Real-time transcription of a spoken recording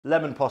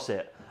Lemon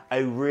posset,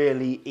 a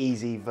really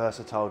easy,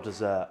 versatile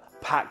dessert,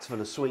 packed full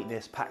of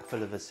sweetness, packed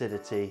full of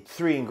acidity.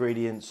 3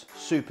 ingredients,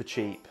 super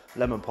cheap.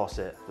 Lemon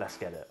posset, let's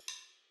get it.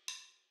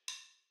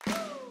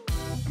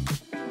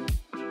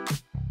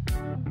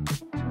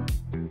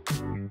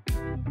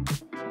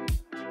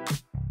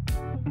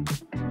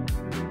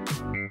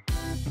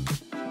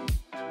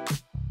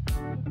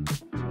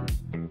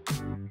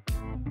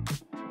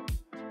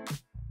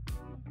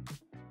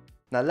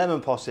 Now,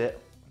 lemon posset,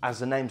 as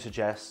the name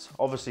suggests,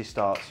 obviously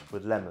starts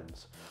with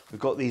lemons.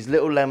 We've got these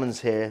little lemons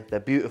here.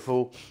 They're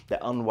beautiful, they're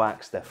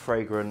unwaxed, they're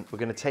fragrant. We're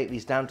gonna take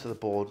these down to the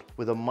board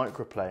with a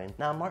microplane.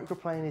 Now, a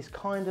microplane is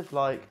kind of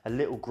like a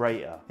little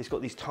grater. It's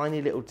got these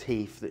tiny little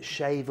teeth that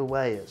shave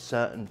away at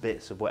certain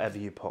bits of whatever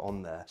you put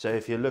on there. So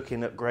if you're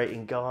looking at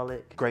grating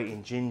garlic,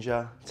 grating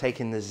ginger,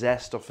 taking the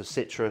zest off a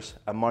citrus,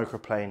 a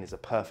microplane is a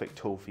perfect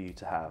tool for you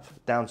to have.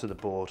 Down to the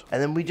board.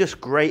 And then we just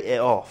grate it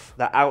off,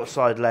 that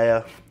outside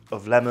layer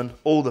of lemon,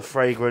 all the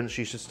fragrance,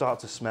 you should start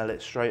to smell it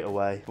straight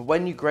away. But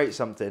when you grate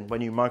something, when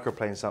you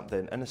microplane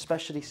something, and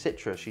especially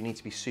citrus, you need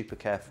to be super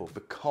careful,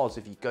 because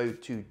if you go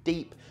too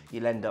deep,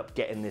 you'll end up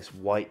getting this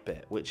white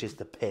bit, which is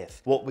the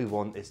pith. What we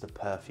want is the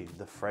perfume,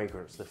 the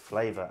fragrance, the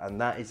flavor,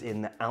 and that is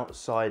in the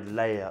outside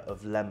layer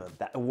of lemon,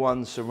 that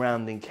one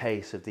surrounding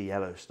case of the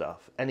yellow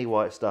stuff. Any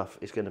white stuff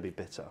is gonna be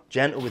bitter.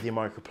 Gentle with your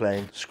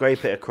microplane,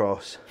 scrape it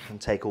across,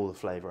 and take all the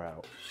flavor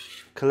out.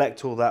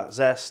 Collect all that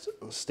zest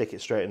and stick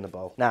it straight in the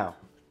bowl. Now,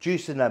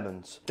 juicing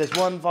lemons. There's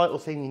one vital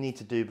thing you need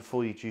to do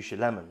before you juice your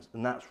lemons,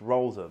 and that's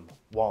roll them.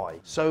 Why?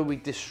 So we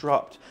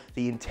disrupt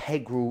the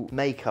integral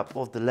makeup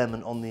of the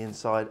lemon on the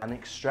inside and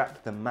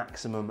extract the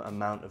maximum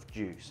amount of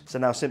juice. So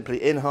now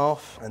simply in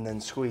half and then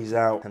squeeze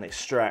out and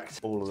extract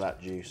all of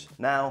that juice.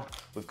 Now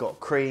we've got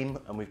cream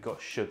and we've got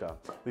sugar.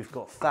 We've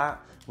got fat,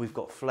 we've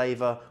got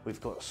flavor,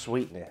 we've got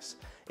sweetness.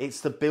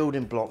 It's the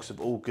building blocks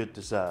of all good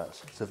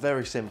desserts. So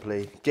very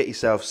simply, get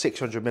yourself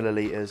 600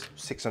 milliliters,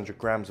 600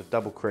 grams of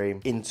double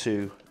cream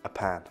into a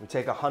pan. We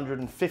take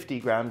 150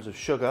 grams of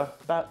sugar,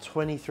 about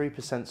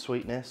 23%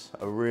 sweetness,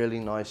 a really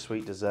nice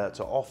sweet dessert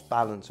to off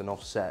balance and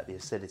offset the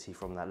acidity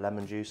from that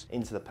lemon juice,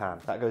 into the pan.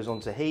 That goes on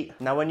to heat.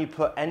 Now when you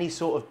put any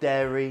sort of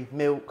dairy,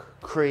 milk,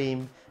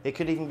 cream, it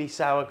could even be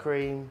sour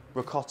cream,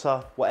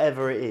 ricotta,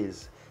 whatever it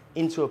is,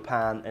 into a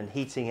pan and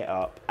heating it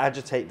up.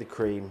 Agitate the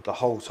cream the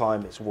whole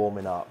time it's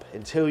warming up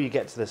until you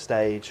get to the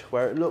stage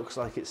where it looks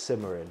like it's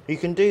simmering. You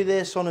can do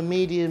this on a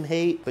medium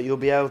heat, but you'll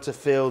be able to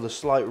feel the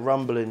slight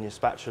rumble in your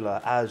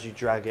spatula as you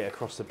drag it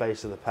across the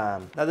base of the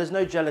pan. Now there's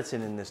no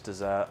gelatin in this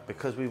dessert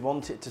because we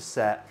want it to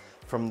set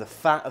from the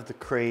fat of the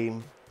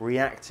cream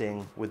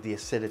reacting with the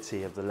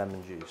acidity of the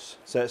lemon juice.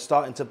 So it's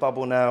starting to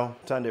bubble now,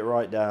 turned it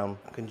right down.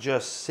 You can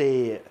just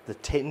see the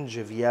tinge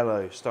of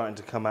yellow starting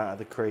to come out of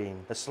the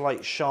cream. A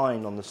slight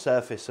shine on the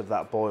surface of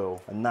that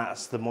boil, and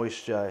that's the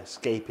moisture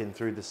escaping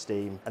through the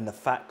steam and the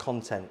fat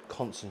content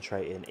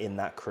concentrating in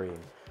that cream,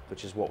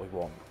 which is what we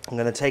want. I'm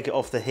gonna take it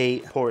off the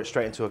heat, pour it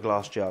straight into a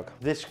glass jug.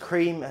 This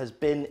cream has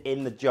been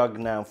in the jug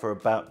now for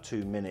about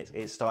 2 minutes.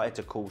 It started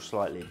to cool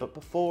slightly, but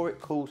before it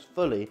cools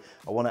fully,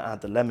 I wanna add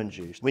the lemon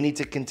juice. We need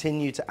to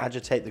continue to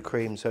agitate the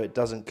cream so it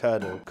doesn't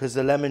curdle, because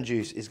the lemon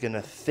juice is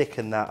gonna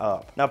thicken that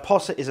up. Now,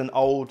 posset is an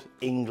old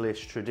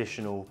English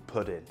traditional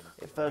pudding.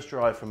 It first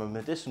derived from a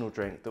medicinal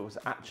drink that was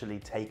actually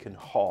taken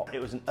hot.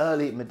 It was an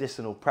early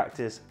medicinal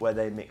practice where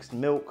they mixed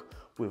milk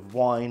with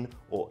wine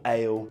or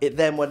ale. It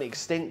then went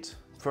extinct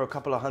for a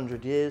couple of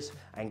 100 years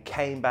and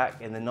came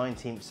back in the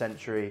 19th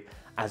century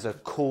as a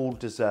cool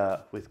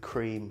dessert with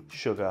cream,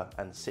 sugar,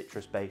 and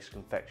citrus-based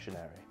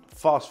confectionery.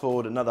 Fast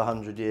forward another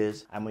 100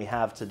 years and we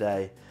have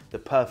today the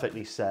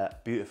perfectly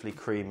set, beautifully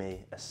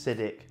creamy,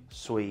 acidic,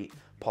 sweet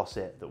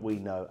posset that we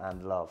know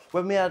and love.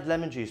 When we add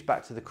lemon juice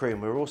back to the cream,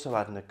 we're also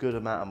adding a good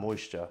amount of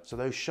moisture. So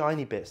those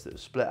shiny bits that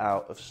have split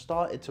out have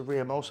started to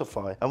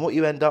re-emulsify. And what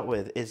you end up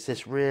with is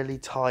this really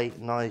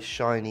tight, nice,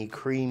 shiny,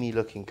 creamy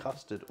looking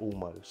custard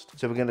almost.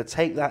 So we're gonna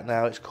take that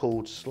now, it's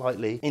cooled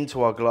slightly,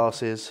 into our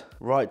glasses,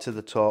 right to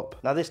the top.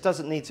 Now this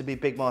doesn't need to be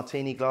big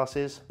martini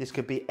glasses. This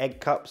could be egg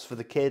cups for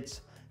the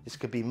kids. This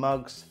could be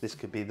mugs, this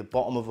could be the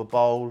bottom of a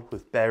bowl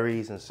with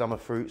berries and summer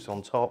fruits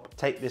on top.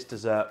 Take this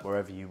dessert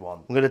wherever you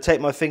want. I'm gonna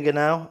take my finger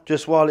now,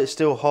 just while it's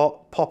still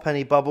hot, pop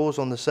any bubbles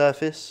on the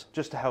surface,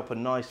 just to help a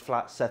nice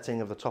flat setting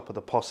of the top of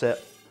the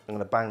posset. I'm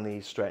gonna bang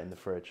these straight in the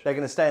fridge. They're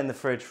gonna stay in the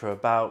fridge for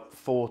about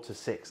 4 to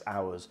 6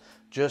 hours,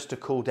 just to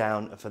cool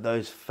down and for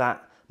those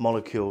fat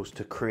molecules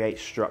to create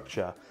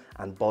structure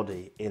and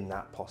body in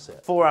that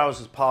posset. 4 hours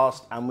has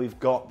passed and we've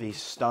got these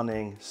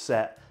stunning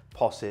set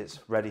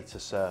possets ready to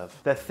serve.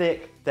 They're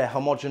thick, they're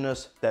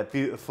homogeneous, they're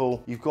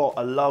beautiful. You've got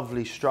a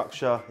lovely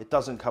structure. It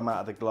doesn't come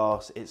out of the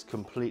glass. It's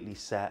completely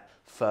set,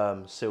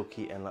 firm,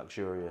 silky, and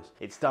luxurious.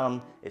 It's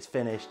done, it's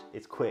finished,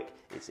 it's quick,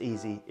 it's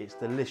easy, it's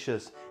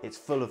delicious, it's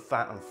full of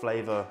fat and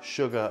flavor,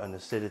 sugar and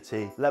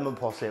acidity. Lemon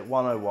posset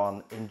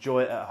 101,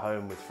 enjoy it at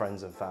home with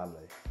friends and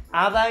family.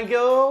 Ah, thank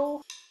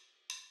you.